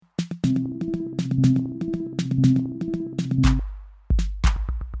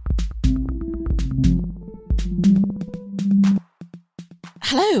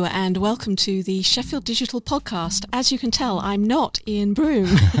Hello and welcome to the Sheffield Digital Podcast. As you can tell, I'm not Ian Broom.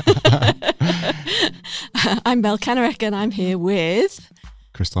 I'm Mel Kennerek and I'm here with...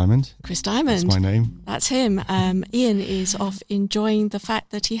 Chris Diamond. Chris Diamond. That's my name. That's him. Ian is off enjoying the fact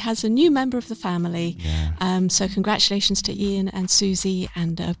that he has a new member of the family. Yeah. So congratulations to Ian and Susie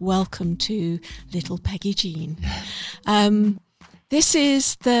and welcome to little Peggy Jean. This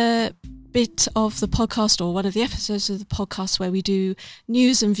is the bit of the podcast, or one of the episodes of the podcast, where we do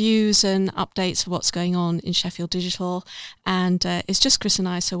news and views and updates of what's going on in Sheffield Digital, and it's just Chris and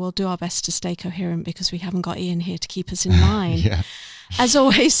I, so we'll do our best to stay coherent because we haven't got Ian here to keep us in line. Yeah. As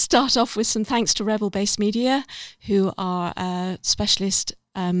always, start off with some thanks to Rebel Base Media, who are a specialist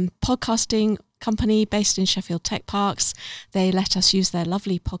podcasting company based in Sheffield Tech Parks. They let us use their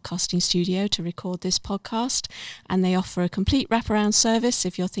lovely podcasting studio to record this podcast, and they offer a complete wraparound service.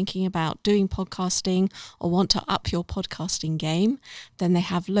 If you're thinking about doing podcasting or want to up your podcasting game, then they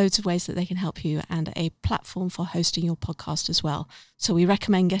have loads of ways that they can help you and a platform for hosting your podcast as well. So we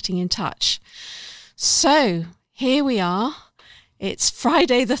recommend getting in touch. So here we are. It's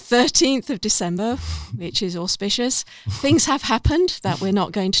Friday the 13th of December, which is auspicious. Things have happened that we're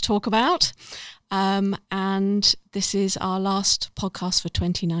not going to talk about. And this is our last podcast for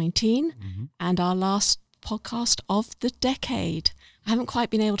 2019 and our last podcast of the decade. I haven't quite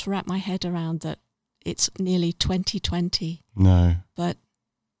been able to wrap my head around that it's nearly 2020. No. But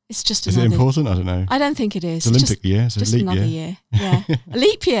it's just Is it important? I don't know. I don't think it is. It's Olympic year. It's just a leap another year. Yeah. A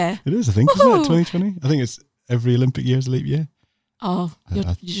leap year. It is, I think. Isn't it 2020? I think it's every Olympic year is a leap year. Oh,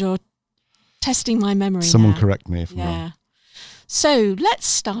 you're testing my memory. Someone now. correct me if I'm wrong. So let's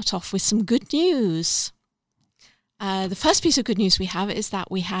start off with some good news. The first piece of good news we have is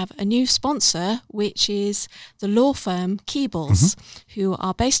that we have a new sponsor, which is the law firm Keebles, who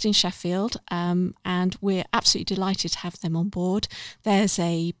are based in Sheffield, and we're absolutely delighted to have them on board. There's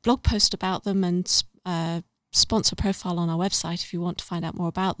a blog post about them and sponsor profile on our website if you want to find out more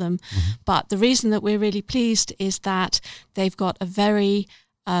about them. But the reason that we're really pleased is that they've got a very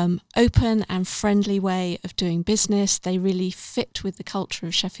open and friendly way of doing business. They really fit with the culture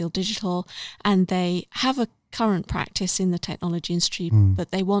of Sheffield Digital, and they have a current practice in the technology industry,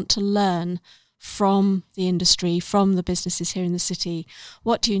 but they want to learn from the industry, from the businesses here in the city.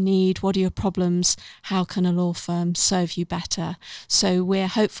 What do you need? What are your problems? How can a law firm serve you better? So we're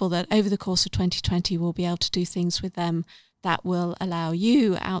hopeful that over the course of 2020, we'll be able to do things with them that will allow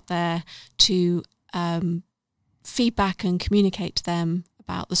you out there to feedback and communicate to them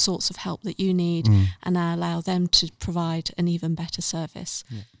about the sorts of help that you need and allow them to provide an even better service.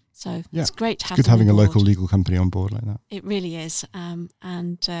 Yeah. So it's great to have it's good having a board. local legal company on board like that. It really is.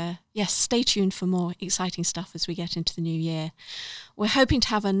 Yes, stay tuned for more exciting stuff as we get into the new year. We're hoping to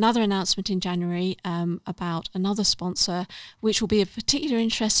have another announcement in January about another sponsor, which will be of particular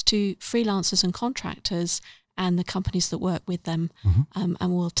interest to freelancers and contractors and the companies that work with them. And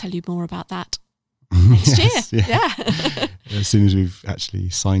we'll tell you more about that next year. Yeah. As soon as we've actually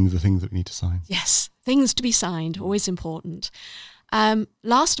signed the things that we need to sign. Yes, things to be signed, always important.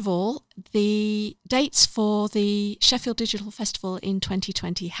 Last of all, the dates for the Sheffield Digital Festival in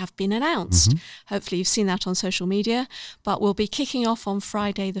 2020 have been announced. Hopefully you've seen that on social media, but we'll be kicking off on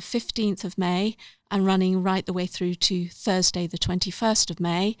Friday the 15th of May and running right the way through to Thursday the 21st of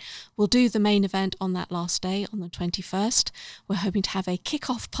May. We'll do the main event on that last day, on the 21st. We're hoping to have a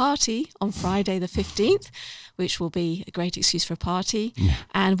kick-off party on Friday the 15th, which will be a great excuse for a party. Yeah.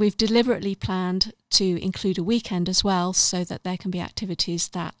 And we've deliberately planned to include a weekend as well, so that there can be activities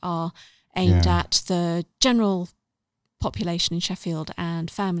that are aimed at the general population in Sheffield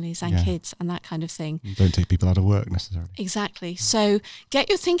and families and kids and that kind of thing. Don't take people out of work necessarily. Exactly. So get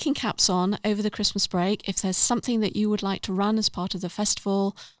your thinking caps on over the Christmas break. If there's something that you would like to run as part of the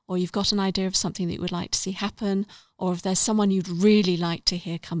festival, or you've got an idea of something that you would like to see happen, or if there's someone you'd really like to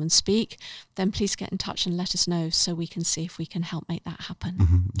hear come and speak, then please get in touch and let us know so we can see if we can help make that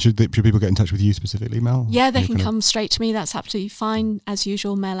happen. Should people get in touch with you specifically, Mel? Yeah, they can come straight to me. That's absolutely fine. As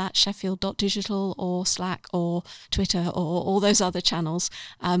usual, mel@sheffield.digital or Slack or Twitter or all those other channels.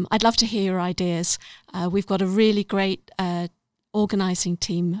 I'd love to hear your ideas. We've got a really great organising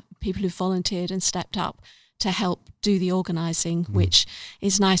team, people who've volunteered and stepped up to help do the organising, which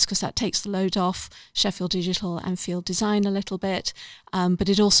is nice because that takes the load off Sheffield Digital and Field Design a little bit. But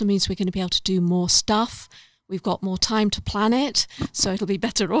it also means we're going to be able to do more stuff. We've got more time to plan it, so it'll be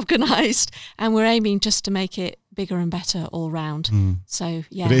better organised. And we're aiming just to make it bigger and better all round. So,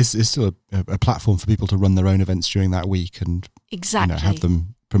 yeah. But it's still a platform for people to run their own events during that week and exactly. have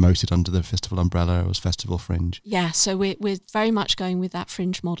them promoted under the festival umbrella or as Festival Fringe? Yeah, so we're very much going with that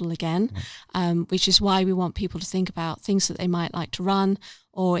fringe model again, which is why we want people to think about things that they might like to run,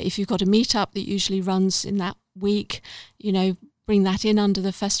 or if you've got a meetup that usually runs in that week, bring that in under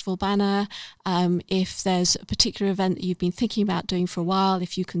the festival banner. If there's a particular event that you've been thinking about doing for a while,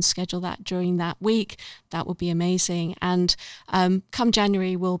 if you can schedule that during that week, that would be amazing. And come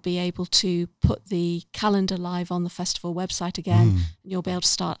January, we'll be able to put the calendar live on the festival website again. You'll be able to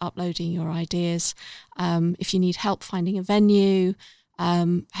start uploading your ideas. If you need help finding a venue,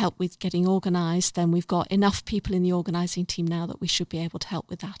 help with getting organised, then we've got enough people in the organising team now that we should be able to help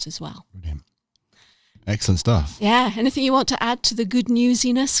with that as well. Brilliant. Excellent stuff. Yeah. Anything you want to add to the good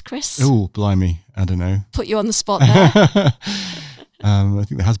newsiness, Chris? Oh, blimey. I don't know. Put you on the spot there. I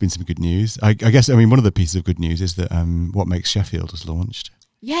think there has been some good news. I guess, one of the pieces of good news is that What Makes Sheffield was launched.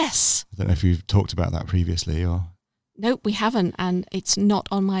 Yes. I don't know if you've talked about that previously or... Nope, we haven't. And it's not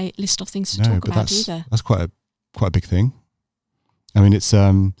on my list of things to talk about either. That's quite a big thing. It's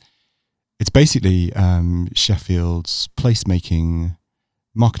basically Sheffield's placemaking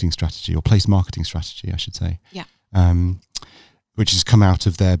marketing strategy, or place marketing strategy, I should say. Yeah. Which has come out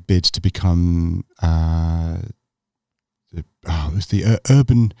of their bid to become the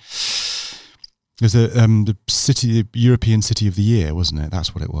European City of the Year, wasn't it?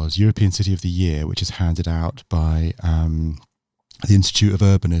 That's what it was. European City of the Year, which is handed out by the Institute of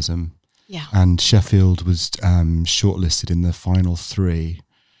Urbanism. Yeah. And Sheffield was shortlisted in the final 3,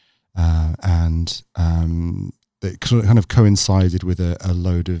 and it kind of coincided with a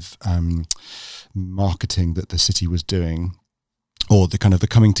load of marketing that the city was doing, or the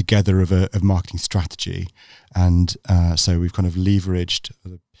coming together of marketing strategy. And so we've kind of leveraged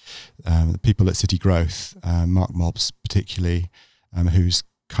the people at City Growth, Mark Mobbs particularly, who's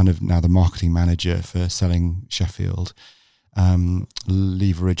kind of now the marketing manager for selling Sheffield,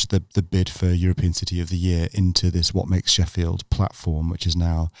 leverage the bid for European City of the Year into this What Makes Sheffield platform, which is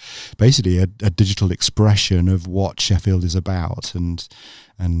now basically a digital expression of what Sheffield is about, and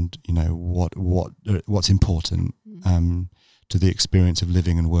what's important to the experience of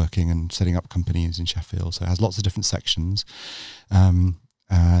living and working and setting up companies in Sheffield. So it has lots of different sections, and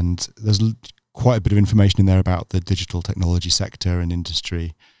there's quite a bit of information in there about the digital technology sector and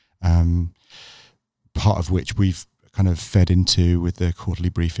industry, part of which we've kind of fed into with the quarterly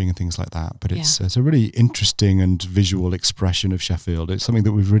briefing and things like that. But it's a really interesting and visual expression of Sheffield. It's something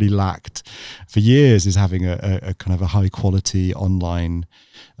that we've really lacked for years, is having a kind of a high quality online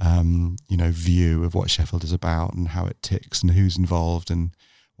view of what Sheffield is about and how it ticks and who's involved and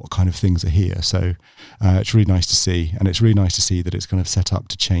what kind of things are here. So it's really nice to see, and it's really nice to see that it's kind of set up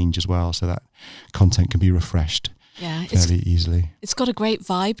to change as well, so that content can be refreshed fairly easily. It's got a great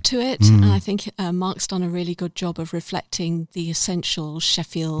vibe to it, and I think Mark's done a really good job of reflecting the essential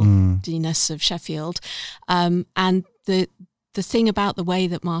Sheffieldiness of Sheffield, and the thing about the way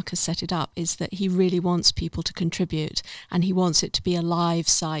that Mark has set it up is that he really wants people to contribute, and he wants it to be a live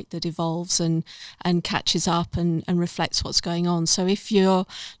site that evolves and catches up and reflects what's going on. So if you're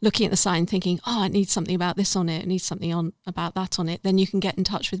looking at the site and thinking, oh, it needs something about this on it, it needs something about that on it, then you can get in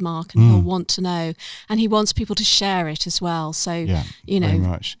touch with Mark and he'll want to know. And he wants people to share it as well. So, very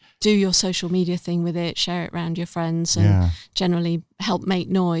much. Do your social media thing with it, share it around your friends, and generally help make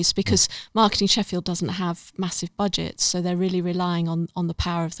noise, because Marketing Sheffield doesn't have massive budgets, so they're really relying on the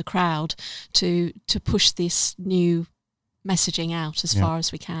power of the crowd to push this new messaging out as far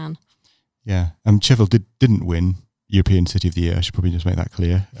as we can. Yeah, Sheffield didn't win European City of the Year. I should probably just make that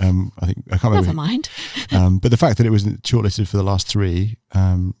clear. I can't remember. Never mind. But the fact that it was shortlisted for the last 3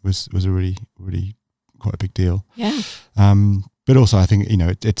 was a really, really quite a big deal. Yeah. But also, I think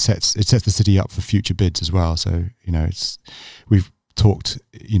it sets the city up for future bids as well. So we've talked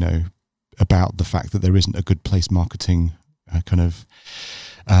about the fact that there isn't a good place marketing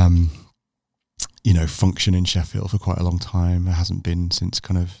function in Sheffield for quite a long time. There hasn't been since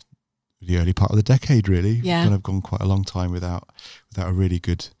kind of the early part of the decade, really. Yeah. We've kind of gone quite a long time without a really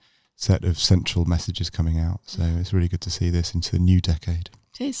good set of central messages coming out. So it's really good to see this into the new decade.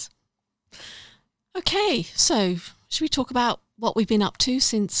 It is. Okay, so should we talk about what we've been up to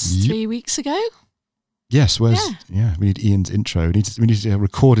since 3 weeks ago? Yes, we need Ian's intro. We need to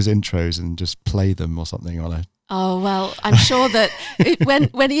record his intros and just play them or something on a... Oh, well, I'm sure that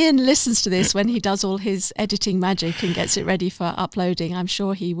when Ian listens to this, when he does all his editing magic and gets it ready for uploading, I'm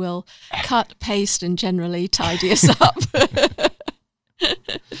sure he will cut, paste and generally tidy us up.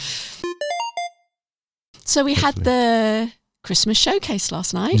 So we had the Christmas showcase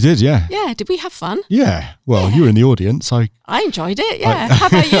last night. You did, yeah. Yeah, did we have fun? Yeah, well, you were in the audience. I enjoyed it, yeah. How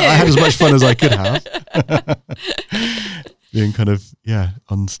about you? I had as much fun as I could have. being kind of,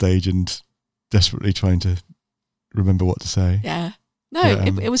 on stage and desperately trying to remember what to say. Yeah. No,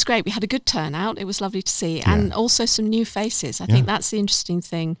 it was great. We had a good turnout. It was lovely to see. And also some new faces. I think that's the interesting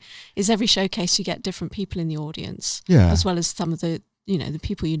thing, is every showcase you get different people in the audience, as well as some of the, the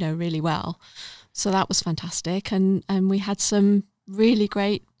people you know really well. So that was fantastic. And we had some really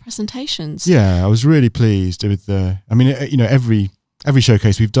great presentations. Yeah, I was really pleased with every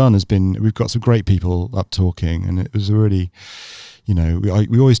showcase we've done we've got some great people up talking, and it was a really,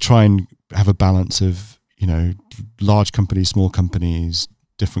 we always try and have a balance of, large companies, small companies,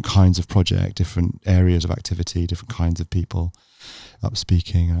 different kinds of project, different areas of activity, different kinds of people up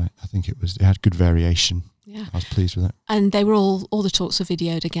speaking. I think it had good variation. Yeah, I was pleased with it. And they were all the talks were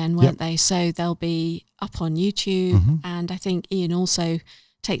videoed again, weren't they? So they'll be up on YouTube, and I think Ian also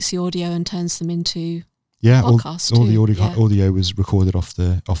takes the audio and turns them into podcast. All the audio was recorded off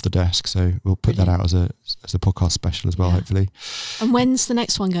the desk, so we'll put that out as a podcast special as well, hopefully. And when's the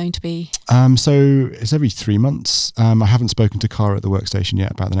next one going to be? So it's every 3 months. I haven't spoken to Cara at the workstation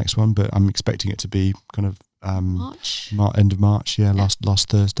yet about the next one, but I'm expecting it to be kind of March, end of March. Last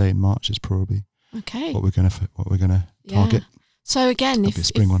Thursday in March is probably what we're gonna target. So again,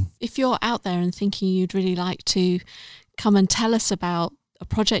 if you're out there and thinking you'd really like to come and tell us about a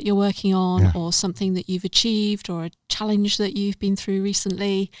project you're working on, or something that you've achieved, or a challenge that you've been through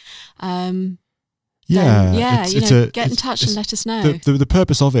recently, get in touch and let us know. The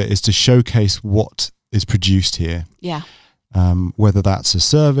purpose of it is to showcase what is produced here. Yeah. Whether that's a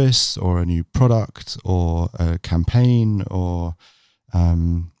service or a new product or a campaign or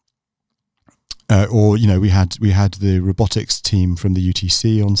we had the robotics team from the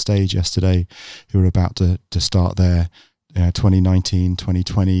UTC on stage yesterday, who were about to start their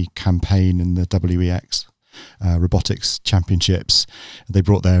 2019-2020 campaign in the WEX robotics championships. They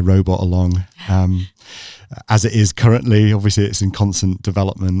brought their robot along. As it is currently, obviously it's in constant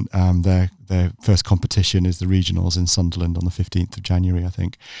development. Their first competition is the regionals in Sunderland on the 15th of January, I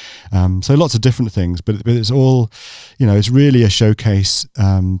think. So lots of different things, but it's all, it's really a showcase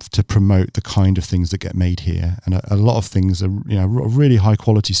to promote the kind of things that get made here. And a lot of things are, really high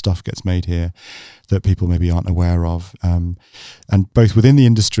quality stuff gets made here that people maybe aren't aware of, and both within the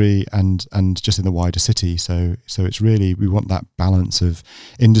industry and just in the wider city. So it's really, we want that balance of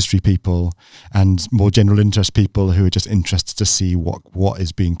industry people and more general interest people who are just interested to see what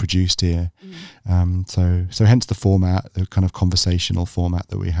is being produced here. So hence the format, the kind of conversational format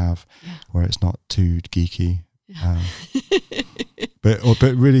that we have, where it's not too geeky, but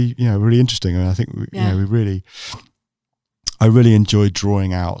really, really interesting. And I think I really enjoy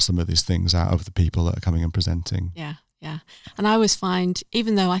drawing out some of these things out of the people that are coming and presenting. Yeah. And I always find,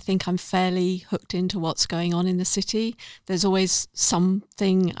 even though I think I'm fairly hooked into what's going on in the city, there's always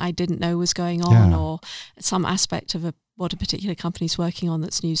something I didn't know was going on, or some aspect of what a particular company's working on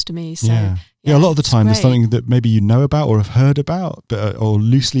that's news to me. So a lot of the time there's something that maybe you know about or have heard about, but or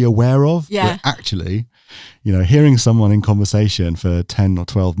loosely aware of. But actually, hearing someone in conversation for 10 or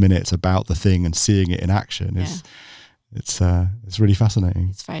 12 minutes about the thing and seeing it in action is. It's really fascinating.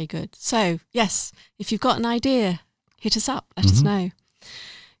 It's very good. So yes, if you've got an idea, hit us up. Let us know.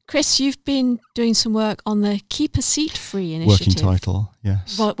 Chris, you've been doing some work on the Keep a Seat Free initiative. Working title,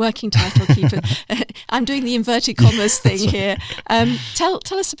 yes. Working title. Keep it. I'm doing the inverted commas thing here. Tell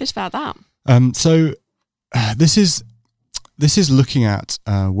us a bit about that. So this is looking at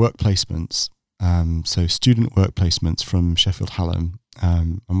work placements. So student work placements from Sheffield Hallam.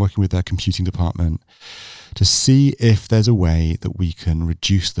 I'm working with their computing department to see if there's a way that we can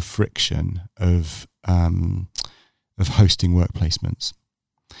reduce the friction of hosting work placements.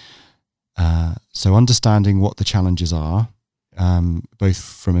 So understanding what the challenges are, both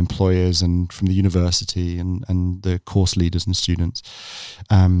from employers and from the university and the course leaders and students,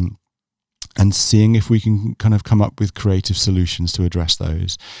 and seeing if we can kind of come up with creative solutions to address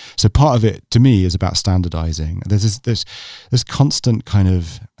those. So part of it, to me, is about standardizing. There's constant kind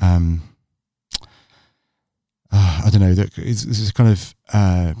of I don't know, there's kind of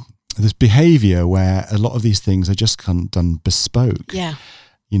this behavior where a lot of these things are just kind of done bespoke. Yeah.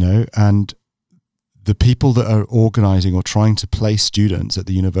 And the people that are organizing or trying to place students at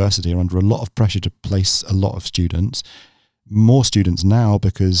the university are under a lot of pressure to place a lot of students, more students now,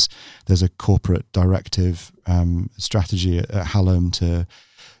 because there's a corporate directive strategy at Hallam to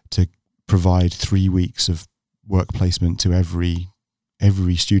provide 3 weeks of work placement to every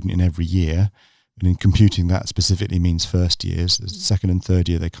student in every year. And in computing, that specifically means first years. The second and third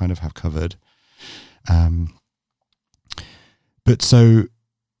year, they kind of have covered. But so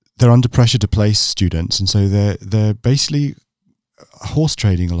they're under pressure to place students. And so they're basically horse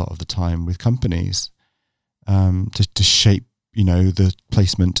trading a lot of the time with companies. to shape, the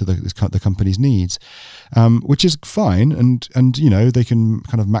placement to the company's needs, which is fine. And, they can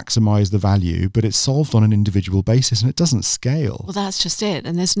kind of maximize the value, but it's solved on an individual basis and it doesn't scale. Well, that's just it.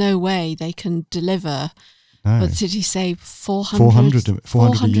 And there's no way they can deliver. No. What did he say? 400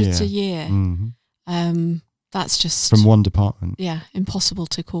 a year. A year. Mm-hmm. That's just from one department. Yeah, impossible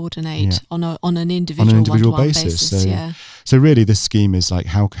to coordinate on an individual basis. So really, this scheme is like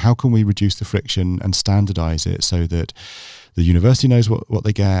how can we reduce the friction and standardize it so that the university knows what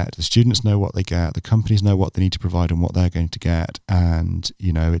they get, the students know what they get, the companies know what they need to provide and what they're going to get, and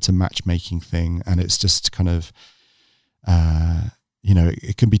it's a matchmaking thing, and it's just kind of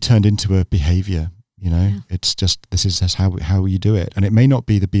it can be turned into a behavior. It's just, this is just how you do it. And it may not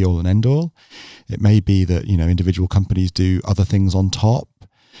be the be all and end all. It may be that, individual companies do other things on top.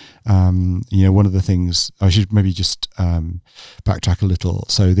 One of the things, I should maybe just backtrack a little.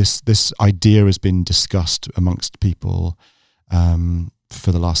 So this idea has been discussed amongst people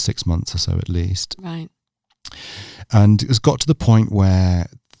for the last 6 months or so at least. Right. And it's got to the point where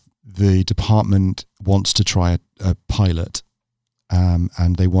the department wants to try a pilot.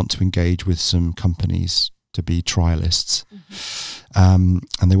 And they want to engage with some companies to be trialists. Mm-hmm.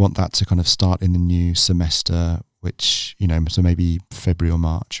 And they want that to kind of start in the new semester, which, so maybe February or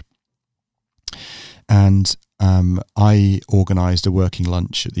March. And I organised a working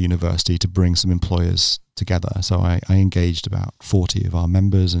lunch at the university to bring some employers together. So I engaged about 40 of our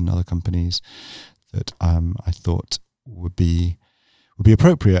members and other companies that I thought would be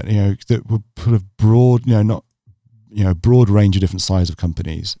appropriate, that would put a broad, not broad range of different size of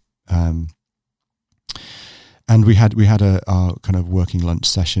companies, and we had our kind of working lunch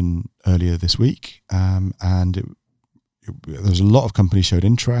session earlier this week, and there was a lot of companies showed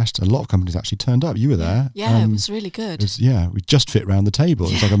interest. A lot of companies actually turned up. You were there. Yeah, it was really good. We just fit around the table.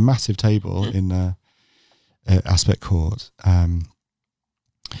 It was like a massive table in Aspect Court,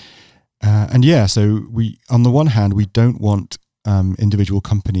 so we, on the one hand, we don't want individual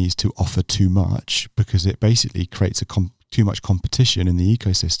companies to offer too much, because it basically creates too much competition in the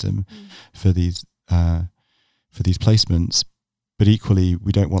ecosystem for these placements. But equally,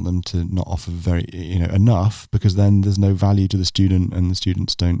 we don't want them to not offer very enough, because then there's no value to the student, and the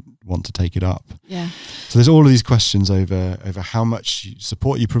students don't want to take it up. Yeah. So there's all of these questions over how much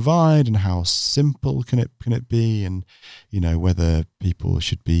support you provide and how simple can it be, and whether people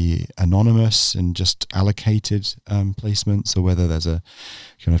should be anonymous and just allocated placements, or whether there's a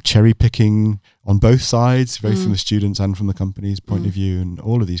kind of cherry picking on both sides, both from the students and from the company's point of view, and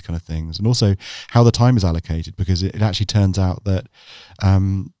all of these kind of things, and also how the time is allocated, because it actually turns out that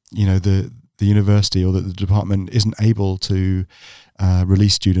the university or the department isn't able to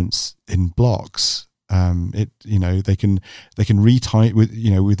release students in blocks. They can retime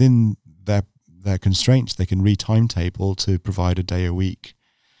within their constraints. They re timetable to provide a day a week.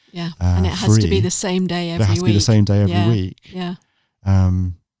 Yeah, and it has to be the same day every week. It has to be the same day every week. Yeah.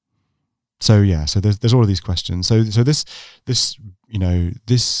 So there's all of these questions. So this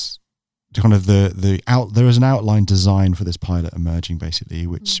kind of there is an outline design for this pilot emerging, basically,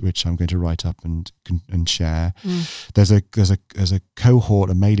 which I'm going to write up and share. There's a cohort,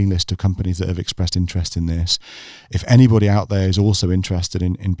 a mailing list of companies that have expressed interest in this. If anybody out there is also interested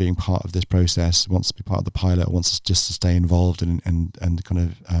in being part of this process, wants to be part of the pilot, wants just to stay involved and kind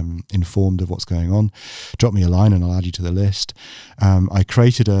of informed of what's going on, drop me a line and I'll add you to the list. I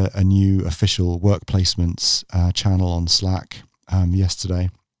created a new official work placements channel on Slack yesterday,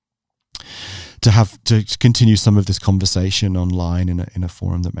 to continue some of this conversation online in a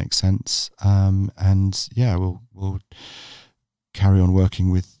forum that makes sense. We'll carry on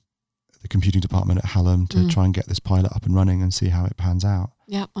working with the computing department at Hallam to try and get this pilot up and running and see how it pans out.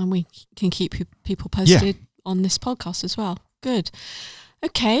 Yeah, and we can keep people posted on this podcast as well. Good.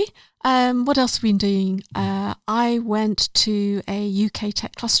 Okay. What else have we been doing? I went to a UK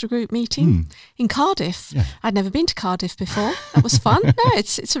Tech Cluster Group meeting in Cardiff. Yeah. I'd never been to Cardiff before. That was fun. No,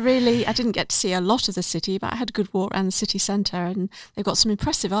 it's a really, I didn't get to see a lot of the city, but I had a good walk around the city centre, and they've got some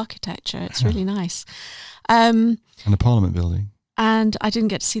impressive architecture. It's really nice. And the Parliament building. And I didn't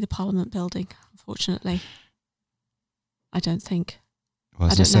get to see the Parliament building, unfortunately. I don't think. Well,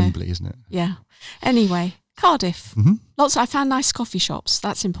 it's an assembly, isn't it? Yeah. Anyway. Cardiff. I found nice coffee shops.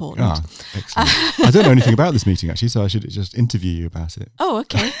 That's important. Excellent. I don't know anything about this meeting, actually, so I should just interview you about it. Oh,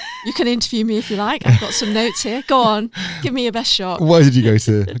 okay. You can interview me if you like. I've got some notes here. Go on. Give me your best shot. Why did you go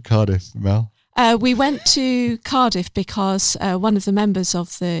to Cardiff, Mel? We went to Cardiff because one of the members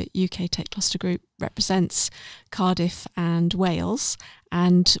of the UK Tech Cluster Group represents Cardiff and Wales,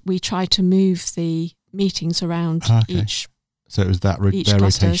 and we try to move the meetings around each So it was that each their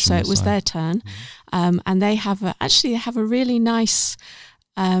cluster. rotation. So it was their turn, and they have a really nice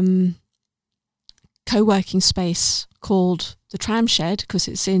co-working space called the Tram Shed, because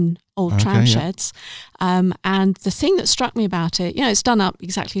it's in old tram sheds. And the thing that struck me about it, it's done up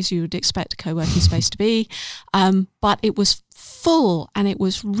exactly as you would expect a co-working space to be, but it was full and it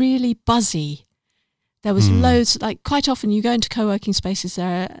was really buzzy. There was loads, like quite often you go into co-working spaces,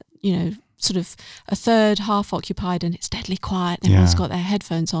 there are, sort of a third half occupied and it's deadly quiet and everyone's got their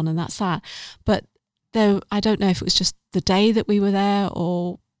headphones on and that's that. But I don't know if it was just the day that we were there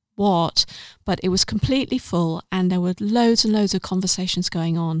or what, but it was completely full and there were loads and loads of conversations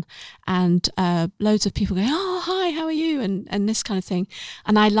going on and loads of people going, oh, hi, how are you? And this kind of thing.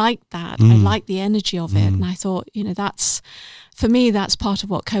 And I liked that. I liked the energy of it. And I thought, for me, that's part of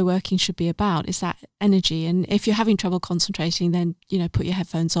what co-working should be about, is that energy. And if you're having trouble concentrating, then, put your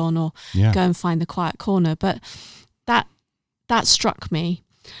headphones on or go and find the quiet corner. But that struck me.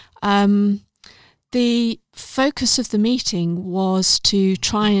 The focus of the meeting was to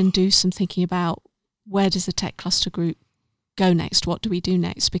try and do some thinking about where does the tech cluster group go next? What do we do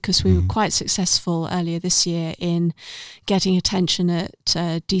next? Because we were quite successful earlier this year in getting attention at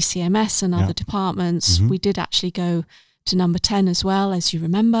DCMS and other departments. We did actually go to number 10 as well, as you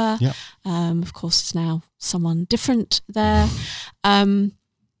remember. Of course, there's now someone different there.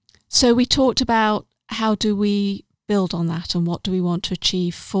 So we talked about how do we build on that and what do we want to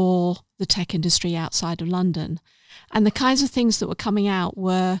achieve for the tech industry outside of London. And the kinds of things that were coming out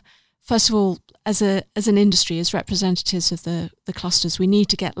were, first of all, as an industry, as representatives of the clusters, we need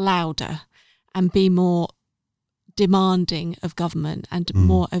to get louder and be more demanding of government and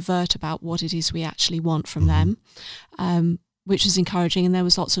more overt about what it is we actually want from them, which was encouraging. And there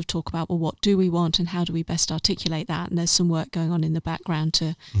was lots of talk about, well, what do we want and how do we best articulate that? And there's some work going on in the background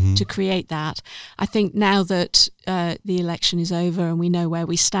to create that. I think now that the election is over and we know where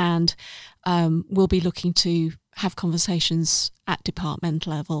we stand, we'll be looking to have conversations at department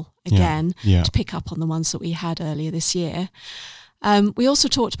level again to pick up on the ones that we had earlier this year. We also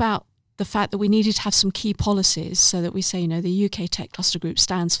talked about the fact that we needed to have some key policies so that we say, the UK Tech Cluster Group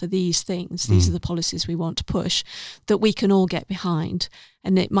stands for these things. These are the policies we want to push that we can all get behind.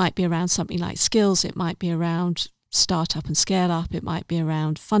 And it might be around something like skills. It might be around startup and scale up. It might be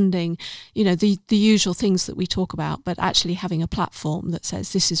around funding, the usual things that we talk about, but actually having a platform that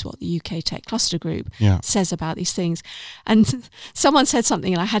says this is what the UK Tech Cluster Group says about these things. And someone said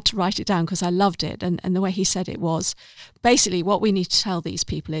something and I had to write it down because I loved it. And the way he said it was, basically what we need to tell these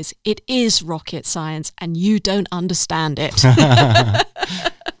people is it is rocket science and you don't understand it.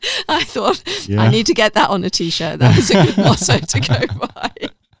 I thought I need to get that on a t-shirt. That was a good motto to go by.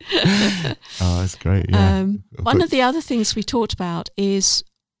 Oh, that's great. Yeah. One of the other things we talked about is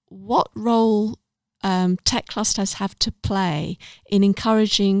what role tech clusters have to play in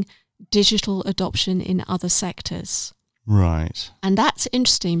encouraging digital adoption in other sectors. Right. And that's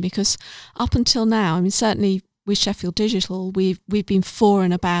interesting because up until now, certainly with Sheffield Digital, we've been for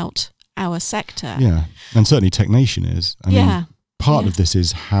and about our sector. Yeah, and certainly TechNation is. Part of this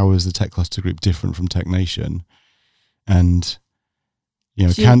is how is the Tech Cluster Group different from TechNation, and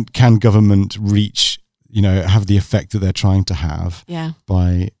can government reach, have the effect that they're trying to have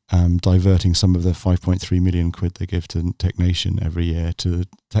by diverting some of the 5.3 million quid they give to TechNation every year to the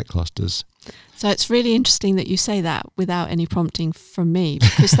tech clusters. So it's really interesting that you say that without any prompting from me,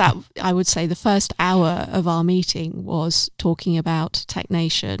 because that, I would say, the first hour of our meeting was talking about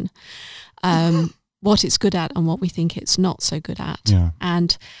TechNation, what it's good at and what we think it's not so good at. Yeah.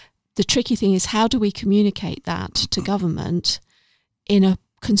 And the tricky thing is, how do we communicate that to government in a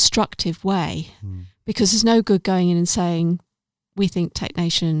constructive way? Because there's no good going in and saying, we think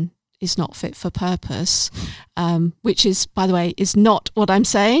TechNation is not fit for purpose, which is, by the way, is not what I'm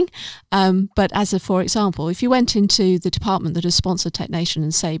saying. But for example, if you went into the department that has sponsored TechNation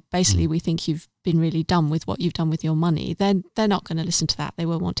and say, basically, we think you've been really dumb with what you've done with your money, then they're not going to listen to that. They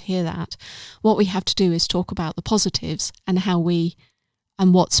won't want to hear that. What we have to do is talk about the positives and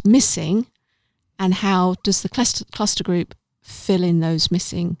and what's missing, and how does the cluster group fill in those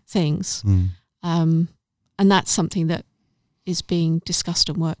missing things. And that's something that is being discussed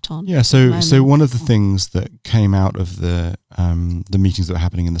and worked on. Yeah, so one of the things that came out of the meetings that were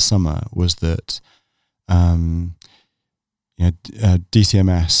happening in the summer was that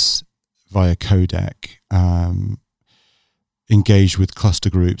DCMS via Codec engaged with cluster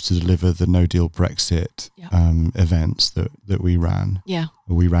groups to deliver the No Deal Brexit events that we ran. Yeah,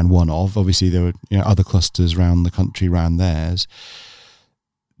 we ran one of. Obviously, there were other clusters around the country ran theirs.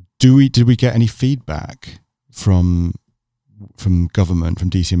 Did we get any feedback from from government, from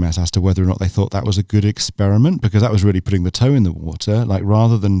DCMS, as to whether or not they thought that was a good experiment, because that was really putting the toe in the water. Like,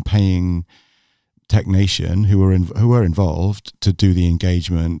 rather than paying TechNation, who were involved, to do the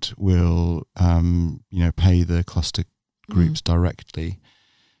engagement, will pay the cluster groups directly.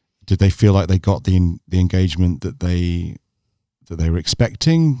 Did they feel like they got the engagement that they were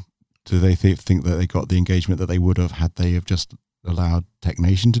expecting? Do they think that they got the engagement that they would have had they have just allowed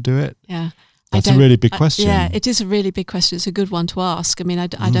TechNation to do it? Yeah. That's a really big question. Yeah, it is a really big question. It's a good one to ask. I mean, I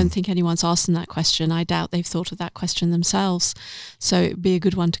don't think anyone's asked them that question. I doubt they've thought of that question themselves. So it'd be a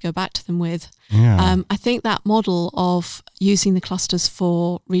good one to go back to them with. Yeah. I think that model of using the clusters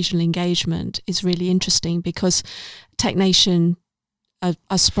for regional engagement is really interesting, because TechNation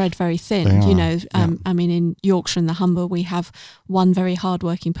are spread very thin. I mean, in Yorkshire and the Humber, we have one very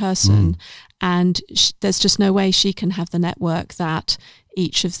hardworking person, and there's just no way she can have the network that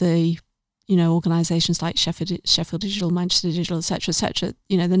each of the organisations like Sheffield Digital, Manchester Digital, etc.,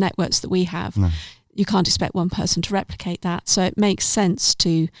 the networks that we have. No. You can't expect one person to replicate that. So it makes sense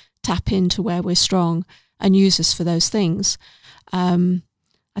to tap into where we're strong and use us for those things.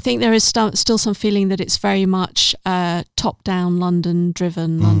 I think there is still some feeling that it's very much top-down,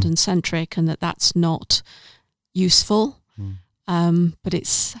 London-driven, London-centric, and that's not useful. But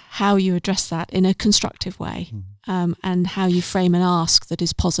it's how you address that in a constructive way, and how you frame an ask that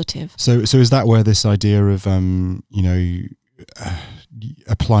is positive. So is that where this idea of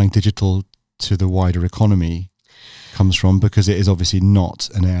applying digital to the wider economy comes from? Because it is obviously not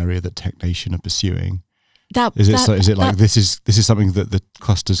an area that TechNation are pursuing. Is it something that the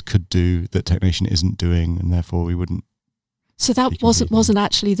clusters could do that TechNation isn't doing, and therefore we wouldn't? So that wasn't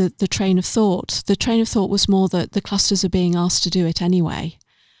actually the train of thought. The train of thought was more that the clusters are being asked to do it anyway.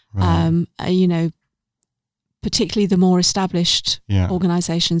 Right. Particularly the more established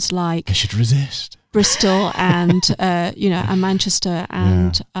organisations like they should resist. Bristol and and Manchester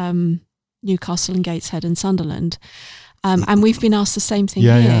and Newcastle and Gateshead and Sunderland, and we've been asked the same thing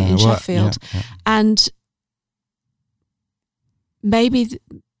here in Sheffield, and maybe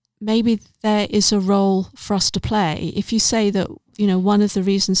there is a role for us to play. If you say that, one of the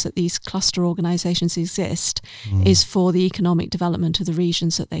reasons that these cluster organisations exist is for the economic development of the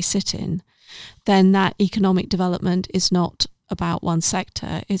regions that they sit in, then that economic development is not about one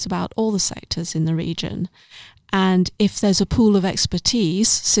sector, it's about all the sectors in the region. And if there's a pool of expertise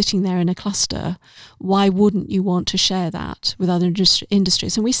sitting there in a cluster, why wouldn't you want to share that with other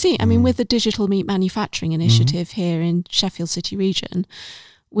industries? And we see, with the Digital Meat Manufacturing Initiative here in Sheffield City region,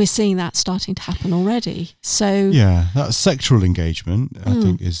 we're seeing that starting to happen already. So that sectoral engagement, I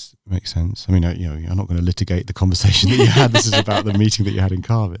think, makes sense. I mean, I'm not going to litigate the conversation that you had. This is about the meeting that you had in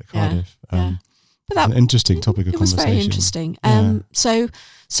Cardiff. But that's an interesting topic of conversation. It was very interesting.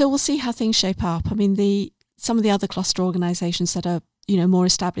 So we'll see how things shape up. I mean, some of the other cluster organisations that are more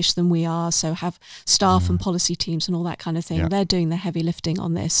established than we are, so have staff and policy teams and all that kind of thing. They're doing the heavy lifting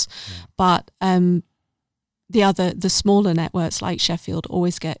on this, but the smaller networks like Sheffield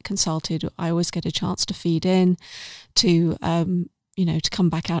always get consulted. I always get a chance to feed in, to to come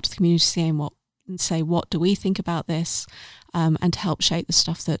back out to the community and say what do we think about this, and to help shape the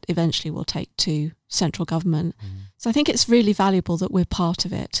stuff that eventually will take to central government. So I think it's really valuable that we're part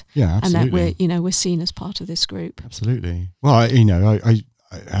of it, and that we're seen as part of this group. Absolutely. Well, I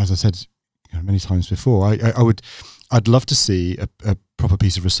as I said many times before, I'd love to see a proper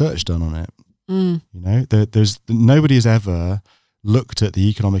piece of research done on it. There's nobody has ever looked at the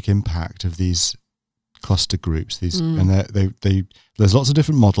economic impact of these cluster groups. And there's lots of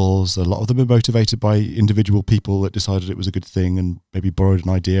different models. A lot of them are motivated by individual people that decided it was a good thing and maybe borrowed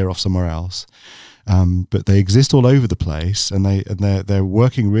an idea off somewhere else. But they exist all over the place, and they're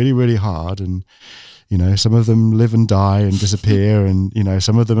working really, really hard. And some of them live and die and disappear, and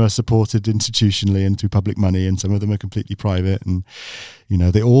some of them are supported institutionally and through public money, and some of them are completely private. And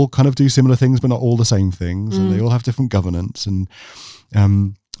they all kind of do similar things, but not all the same things, and they all have different governance. And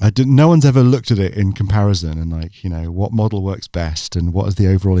no one's ever looked at it in comparison and what model works best and what has the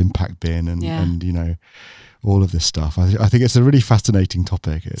overall impact been, and all of this stuff. I think it's a really fascinating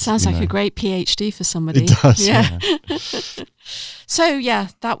topic. Sounds like a great PhD for somebody. It does. Yeah. So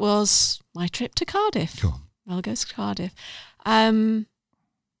that was my trip to Cardiff. Cool. I'll go to Cardiff.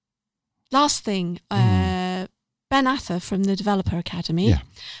 Last thing, Ben Ather from the Developer Academy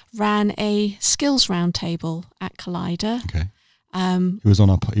ran a skills roundtable at Collider. Okay. He was on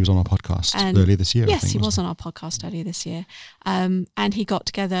our podcast earlier this year. Yes, he was on our podcast earlier this year. And he got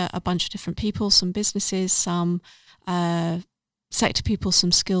together a bunch of different people, some businesses, some sector people,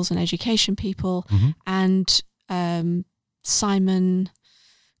 some skills and education people, and Simon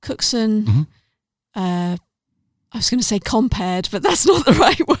Cookson, I was going to say compared, but that's not the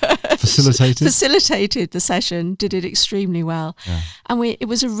right word. Facilitated the session, did it extremely well. Yeah. And it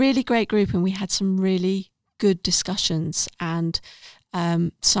was a really great group, and we had some really good discussions, and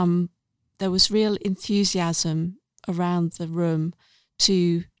there was real enthusiasm around the room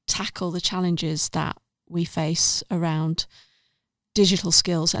to tackle the challenges that we face around digital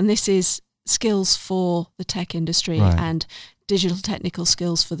skills. And this is skills for the tech industry, right, and digital technical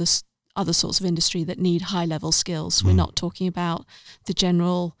skills for the other sorts of industry that need high-level skills. We're not talking about the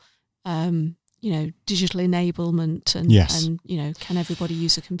general, digital enablement and, yes, and can everybody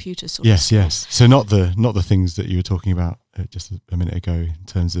use a computer sort yes, of skill. Yes. So not the things that you were talking about just a minute ago in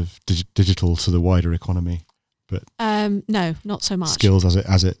terms of digital to the wider economy, but no, not so much. Skills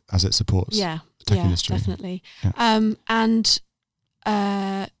as it supports the tech industry. Definitely. Yeah. And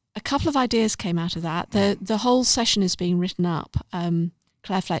a couple of ideas came out of that. The whole session is being written up.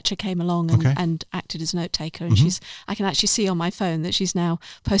 Claire Fletcher came along and acted as note taker, and I can actually see on my phone that she's now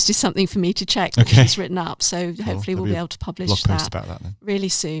posted something for me to check that she's written up. So hopefully we'll be able to publish that about that then. Really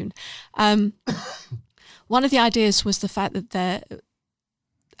soon. One of the ideas was the fact that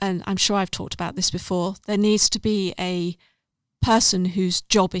and I'm sure I've talked about this before, there needs to be a person whose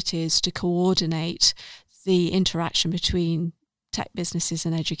job it is to coordinate the interaction between tech businesses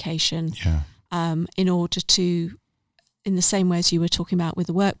and education, in order to, in the same way as you were talking about with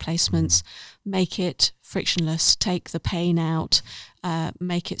the work placements, make it frictionless, take the pain out,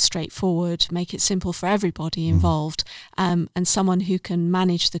 make it straightforward, make it simple for everybody involved, and someone who can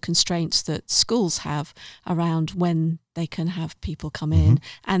manage the constraints that schools have around when they can have people come in,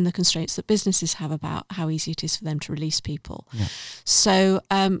 and the constraints that businesses have about how easy it is for them to release people. Yeah. So,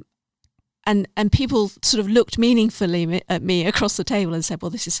 and people sort of looked meaningfully at me across the table and said,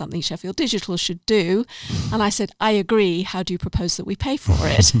 well, this is something Sheffield Digital should do. And I said, I agree. How do you propose that we pay for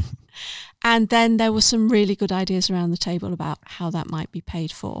it? And then there were some really good ideas around the table about how that might be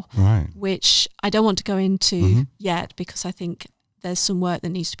paid for, right, which I don't want to go into yet, because I think there's some work that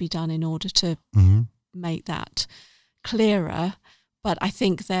needs to be done in order to make that clearer. But I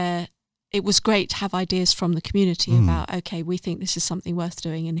think it was great to have ideas from the community about, okay, we think this is something worth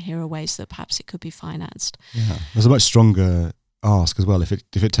doing, and here are ways that perhaps it could be financed. Yeah, there's a much stronger ask as well if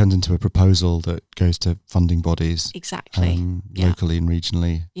it turns into a proposal that goes to funding bodies, exactly, locally and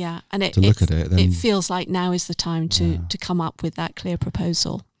regionally. Yeah, and look at it, then it feels like now is the time to come up with that clear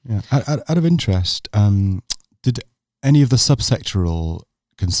proposal. Yeah, out of interest, did any of the subsectoral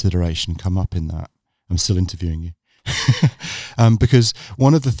consideration come up in that? I'm still interviewing you. Because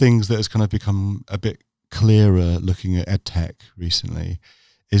one of the things that has kind of become a bit clearer looking at EdTech recently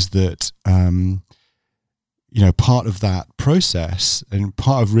is that part of that process and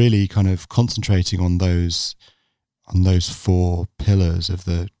part of really kind of concentrating on those 4 pillars of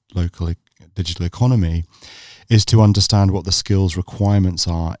the local digital economy is to understand what the skills requirements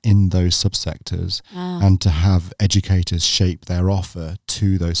are in those subsectors, and to have educators shape their offer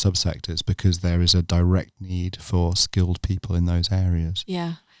to those subsectors, because there is a direct need for skilled people in those areas.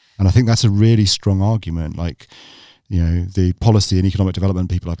 Yeah. And I think that's a really strong argument. Like, the policy and economic development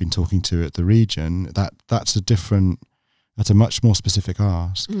people I've been talking to at the region, that's a much more specific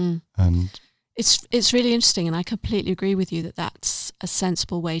ask. And it's really interesting, and I completely agree with you that that's a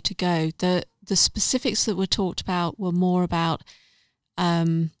sensible way to go. The specifics that were talked about were more about,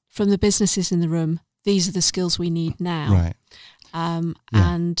 from the businesses in the room, these are the skills we need now.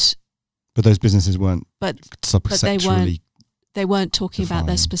 Right. But those businesses weren't subsectorally. They weren't talking defined. About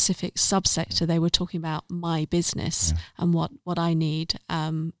their specific subsector. They were talking about my business and what I need,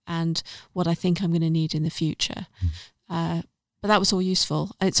 and what I think I'm going to need in the future. But that was all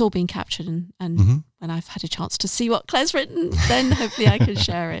useful. It's all been captured, and when I've had a chance to see what Claire's written, then hopefully I can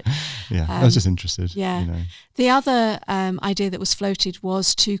share it. Yeah, I was just interested. Yeah. The other idea that was floated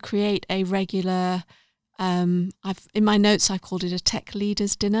was to create a regular, in my notes I called it a tech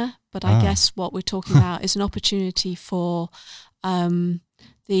leaders dinner, but I guess what we're talking about is an opportunity for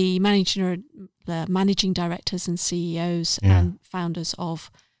the managing directors and CEOs and founders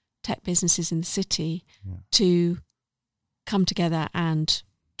of tech businesses in the city to come together and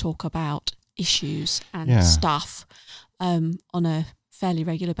talk about issues and stuff on a fairly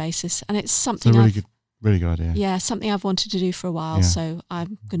regular basis. And it's something really good idea. Yeah, something I've wanted to do for a while, so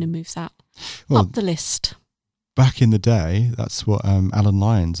I'm going to move that up the list. Back in the day, that's what Alan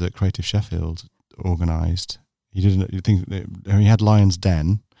Lyons at Creative Sheffield organised. He had Lyons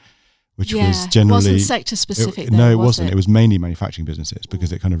Den, which was generally... It wasn't sector specific. It wasn't. It was mainly manufacturing businesses,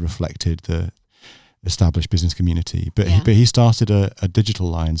 because it kind of reflected the established business community. But he started a digital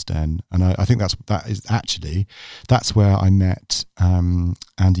Lyons Den, and I think that's where I met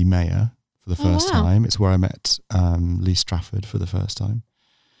Andy Mayer for the first wow. time. It's where I met Lee Strafford for the first time.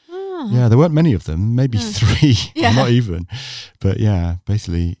 Ah. Yeah, there weren't many of them, maybe 3, Yeah. not even. But yeah,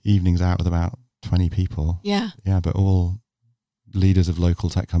 basically evenings out with about 20 people. Yeah. Yeah, but all leaders of local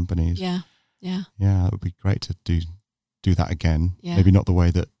tech companies. Yeah. Yeah. Yeah, it would be great to do that again. Yeah. Maybe not the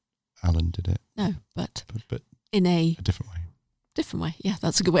way that Alan did it, No, but but in a different way. different way. Yeah,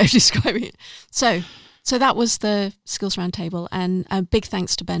 that's a good way of describing it. So that was the Skills Roundtable, and a big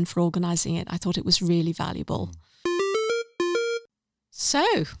thanks to Ben for organising it. I thought it was really valuable. So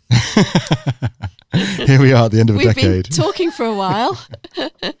here we are at the end of a we've decade. been talking for a while.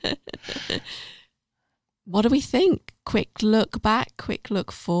 What do we think? Quick look back, quick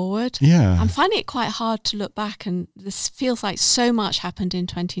look forward. Yeah. I'm finding it quite hard to look back, and this feels like so much happened in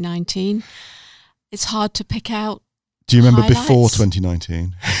 2019. It's hard to pick out. Do you remember highlights? before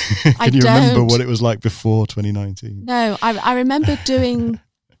 2019? Can you remember what it was like before 2019? No, I remember doing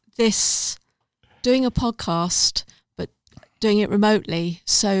a podcast, but doing it remotely.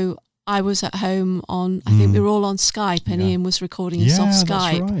 So I was at home on, I think we were all on Skype, and Ian was recording us off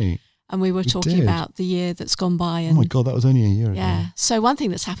Skype. That's right. And we were talking about the year that's gone by. And oh my God, that was only a year ago. Yeah. So one thing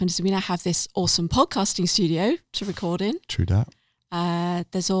that's happened is we now have this awesome podcasting studio to record in. True that.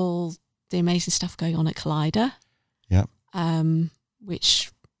 There's all the amazing stuff going on at Collider. Yeah.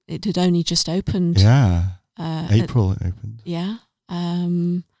 Which it had only just opened. Yeah. April it opened. Yeah.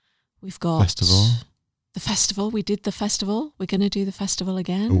 We've got the festival. We did the festival. We're going to do the festival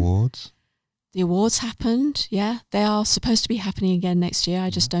again. Awards. The awards happened. Yeah. They are supposed to be happening again next year. I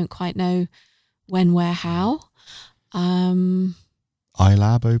just don't quite know when, where, how. iLab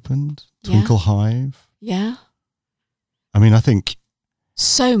opened. Twinkle Hive. Yeah. I mean, I think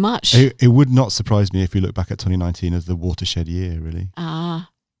so much. It would not surprise me if we look back at 2019 as the watershed year, really.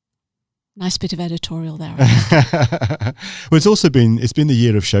 Nice bit of editorial there. Well, it's been the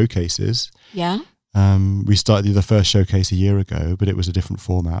year of showcases. Yeah. We started the first showcase a year ago, but it was a different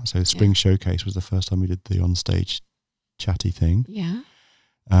format. So Spring Showcase was the first time we did the onstage chatty thing. Yeah.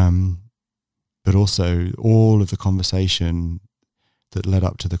 But also all of the conversation that led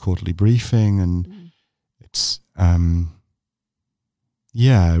up to the quarterly briefing, and it's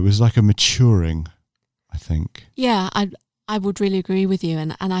it was like a maturing, I think. Yeah, I would really agree with you,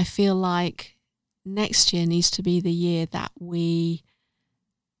 and I feel like next year needs to be the year that we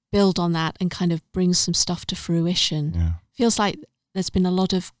build on that and kind of bring some stuff to fruition. Yeah. Feels like there's been a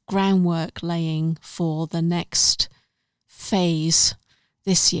lot of groundwork laying for the next phase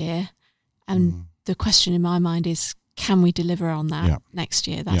this year, and the question in my mind is, can we deliver on that next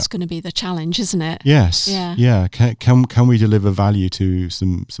year? That's going to be the challenge, isn't it? Yes. Yeah. Yeah. Can we deliver value to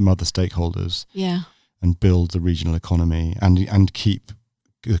some other stakeholders? Yeah. And build the regional economy and keep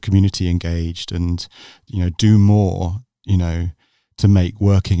the community engaged, and do more to make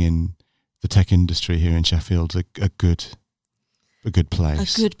working in the tech industry here in Sheffield a good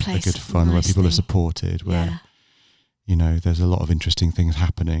place, a good fun, where people are supported, where there's a lot of interesting things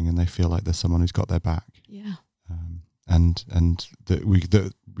happening, and they feel like there's someone who's got their back. Yeah. And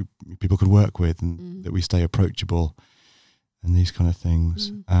that people could work with, and that we stay approachable, and these kind of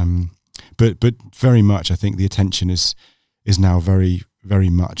things. But very much, I think the attention is now very, very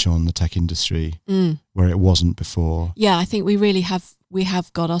much on the tech industry, where it wasn't before. Yeah, I think we really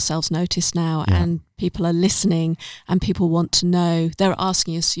have got ourselves noticed now, and people are listening, and people want to know. They're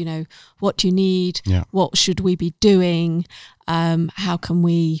asking us, what do you need? Yeah. What should we be doing? How can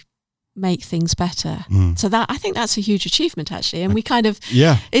we make things better? So I think that's a huge achievement, actually. And we kind of,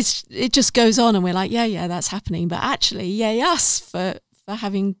 it just goes on, and we're like, yeah, that's happening. But actually, yay us for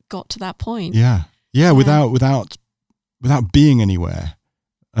having got to that point. Yeah. Without being anywhere.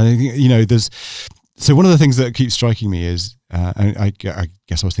 I think, so one of the things that keeps striking me is, and I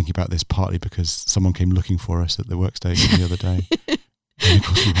guess I was thinking about this partly because someone came looking for us at the workstation the other day. And of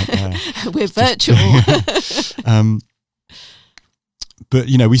course we went there. We're virtual. But,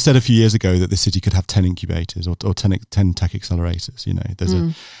 we said a few years ago that the city could have 10 incubators or 10 tech accelerators.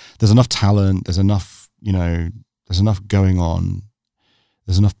 There's enough talent, there's enough going on,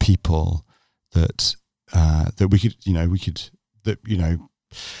 there's enough people that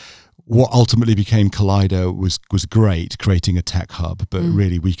what ultimately became Collider was great, creating a tech hub, but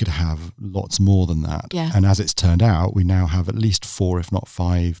really we could have lots more than that. Yeah. And as it's turned out, we now have at least 4, if not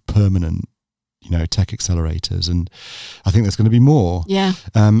 5 permanent tech accelerators, and I think there's going to be more. Yeah.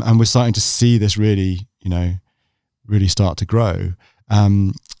 And we're starting to see this really start to grow.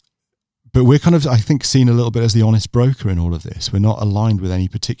 But we're kind of, I think, seen a little bit as the honest broker in all of this. We're not aligned with any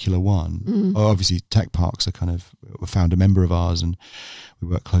particular one. Obviously, Tech Parks are kind of a founder member of ours, and we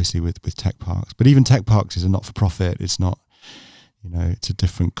work closely with Tech Parks. But even Tech Parks is a not-for-profit. It's not, it's a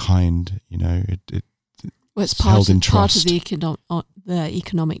different kind. It's part of the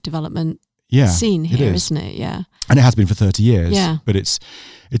economic development scene here, isn't it? Yeah, and it has been for 30 years. Yeah, but it's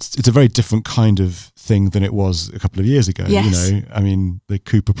a very different kind of thing than it was a couple of years ago. Yes. I mean, the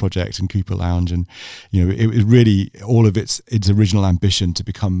Cooper project and Cooper Lounge, and it really, all of its original ambition to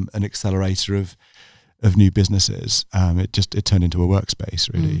become an accelerator of new businesses. It turned into a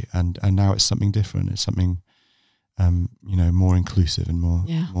workspace really, and now it's something different. It's something more inclusive and more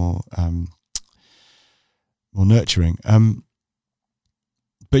nurturing.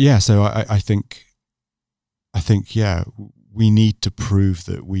 But yeah, so I think we need to prove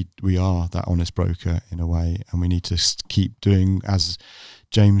that we are that honest broker in a way, and we need to keep doing, as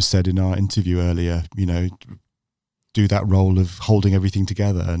James said in our interview earlier, do that role of holding everything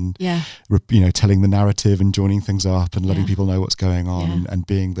together and telling the narrative and joining things up and letting people know what's going on, and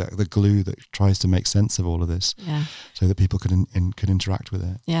being the glue that tries to make sense of all of this, so that people could interact with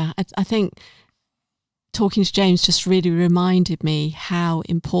it. Yeah, I think talking to James just really reminded me how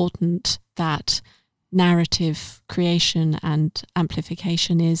important that narrative creation and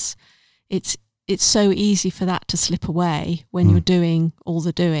amplification is. It's so easy for that to slip away when you're doing all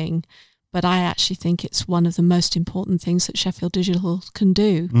the doing, but I actually think it's one of the most important things that Sheffield Digital can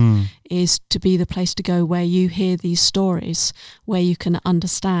do, is to be the place to go where you hear these stories, where you can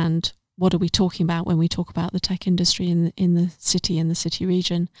understand what are we talking about when we talk about the tech industry in the city and the city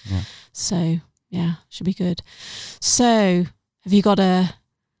region. Yeah. So yeah, should be good. So have you got a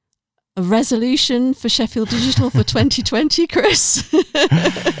resolution for Sheffield Digital for 2020, Chris?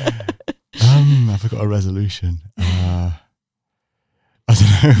 Have I got a resolution? I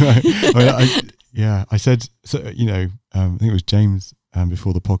don't know. I said, so, I think it was James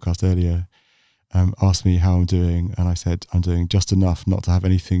before the podcast earlier asked me how I'm doing, and I said I'm doing just enough not to have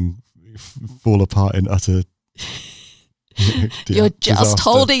anything fall apart in utter You're just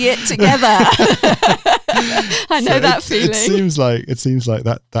holding it together. I know that feeling. It seems like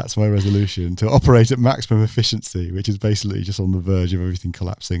that's my resolution, to operate at maximum efficiency, which is basically just on the verge of everything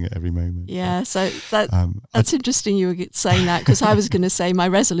collapsing at every moment. Yeah, so that's interesting you were saying that, because I was going to say my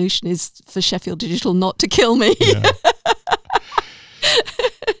resolution is for Sheffield Digital not to kill me.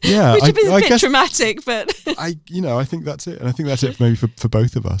 Yeah. Which would be a bit dramatic, but I think that's it, and I think that's it maybe for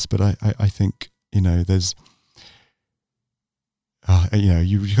both of us. But I think there's.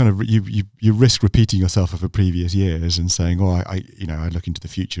 You risk repeating yourself over previous years and saying, I look into the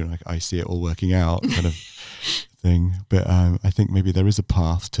future and I see it all working out, kind of thing. But I think maybe there is a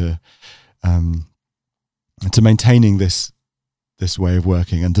path to maintaining this way of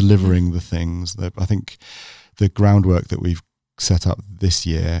working and delivering the things that I think the groundwork that we've set up this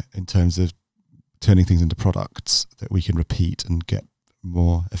year in terms of turning things into products that we can repeat and get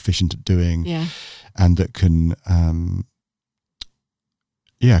more efficient at doing, and that can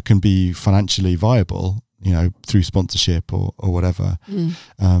can be financially viable, through sponsorship or whatever.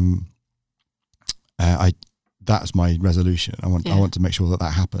 That's my resolution. I want to make sure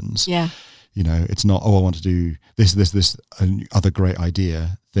that happens. Yeah. It's not, I want to do this other great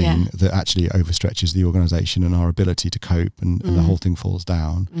idea thing that actually overstretches the organization and our ability to cope, and the whole thing falls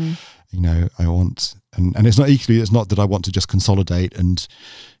down. I want, and it's not that I want to just consolidate and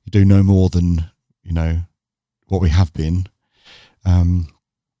do no more than, what we have been.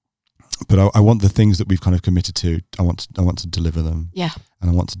 But I want the things that we've kind of committed to. I want to deliver them. Yeah. And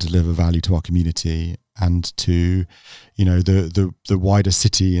I want to deliver value to our community and to, the wider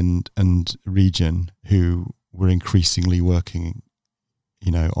city and region, who we're increasingly working,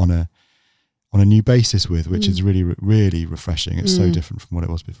 on a new basis with, which is really, really refreshing. It's so different from what it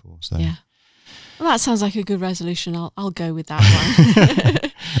was before. So yeah. Well, that sounds like a good resolution. I'll go with that one.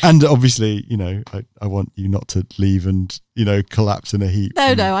 And obviously, I want you not to leave and, collapse in a heap.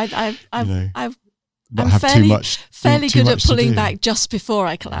 No, I'm fairly good at pulling back just before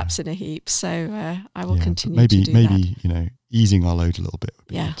I collapse in a heap. So I will continue to do that. Easing our load a little bit would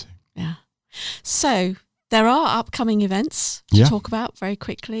be good too. Yeah. So there are upcoming events to talk about very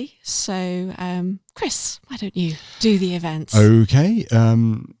quickly. So, Chris, why don't you do the events? Okay.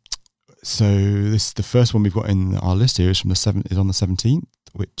 So the first one we've got in our list here is on the 17th,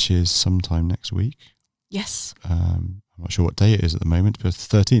 which is sometime next week. Yes. I'm not sure what day it is at the moment, but it's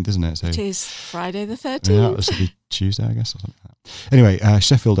the 13th, isn't it? So it is Friday the 13th. Yeah, this will be Tuesday, I guess, or something like that. Anyway,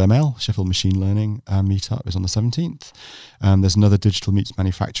 Sheffield ML, Sheffield Machine Learning meetup is on the 17th. There's another Digital Meets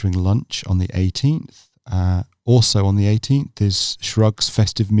Manufacturing lunch on the 18th. Also on the 18th is Shrug's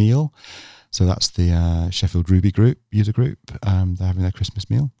Festive Meal. So that's the Sheffield Ruby group, user group. They're having their Christmas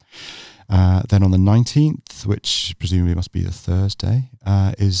meal. Then on the 19th, which presumably must be the Thursday,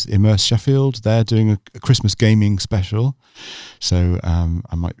 is Immerse Sheffield. They're doing a Christmas gaming special. So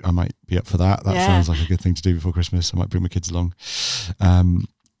I might be up for that. That sounds like a good thing to do before Christmas. I might bring my kids along.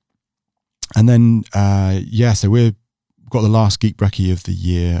 And then, so we've got the last Geek Brekkie of the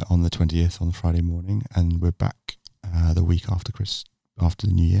year on the 20th, on the Friday morning, and we're back the week after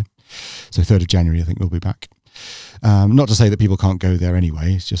the New Year. So 3rd of January, I think we'll be back. Not to say that people can't go there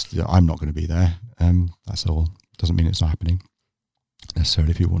anyway. It's just that I'm not going to be there. That's all. Doesn't mean it's not happening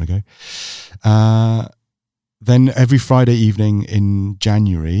necessarily if you want to go. Then every Friday evening in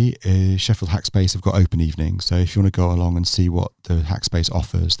January, Sheffield Hackspace have got open evenings. So if you want to go along and see what the Hackspace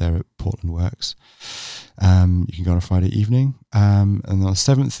offers there at Portland Works, you can go on a Friday evening. And on the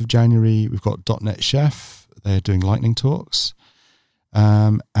 7th of January, we've got .NET Chef. They're doing lightning talks.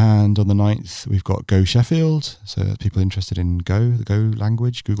 And on the 9th, we've got Go Sheffield. So people interested in Go, the Go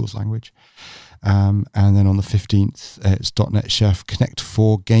language, Google's language. And then on the 15th, it's .NET Chef Connect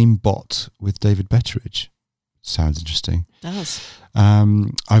 4 Game Bot with David Betteridge. Sounds interesting. It does.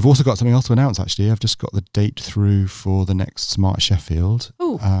 I've also got something else to announce, actually. I've just got the date through for the next Smart Sheffield,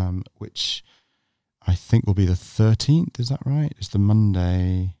 which I think will be the 13th. Is that right? It's the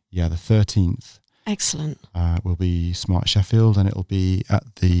Monday. Yeah, the 13th. Excellent. Will be Smart Sheffield, and it'll be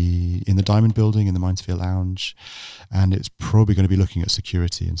in the Diamond Building in the Mindsphere Lounge, and it's probably going to be looking at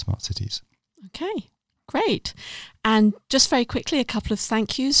security in smart cities. Okay. Great. And just very quickly, a couple of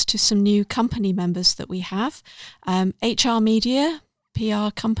thank yous to some new company members that we have. HR Media,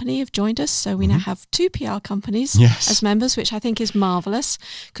 PR company, have joined us. So we now have 2 PR companies as members, which I think is marvellous,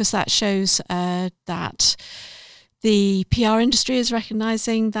 because that shows that the PR industry is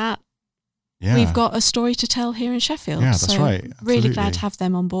recognising that we've got a story to tell here in Sheffield. Yeah, that's right. Absolutely. Really glad to have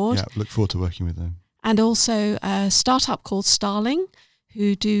them on board. Yeah, look forward to working with them. And also a startup called Starling,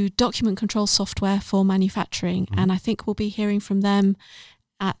 who do document control software for manufacturing. And I think we'll be hearing from them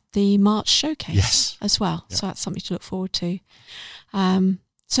at the March showcase as well. Yeah. So that's something to look forward to.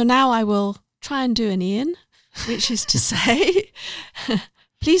 So now I will try and do an Ian, which is to say,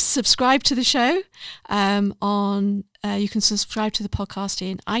 please subscribe to the show you can subscribe to the podcast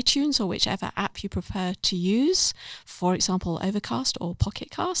in iTunes or whichever app you prefer to use, for example, Overcast or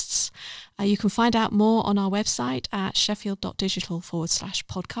Pocket Casts. You can find out more on our website at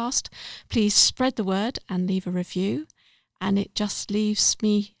sheffield.digital/podcast. Please spread the word and leave a review. And it just leaves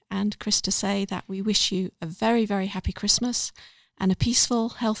me and Chris to say that we wish you a very, very happy Christmas and a peaceful,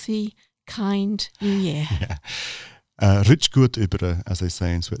 healthy, kind New Year. Rutsch gut über, as they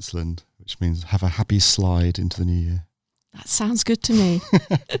say in Switzerland, which means have a happy slide into the new year. That sounds good to me.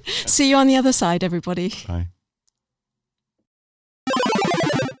 See you on the other side, everybody. Bye.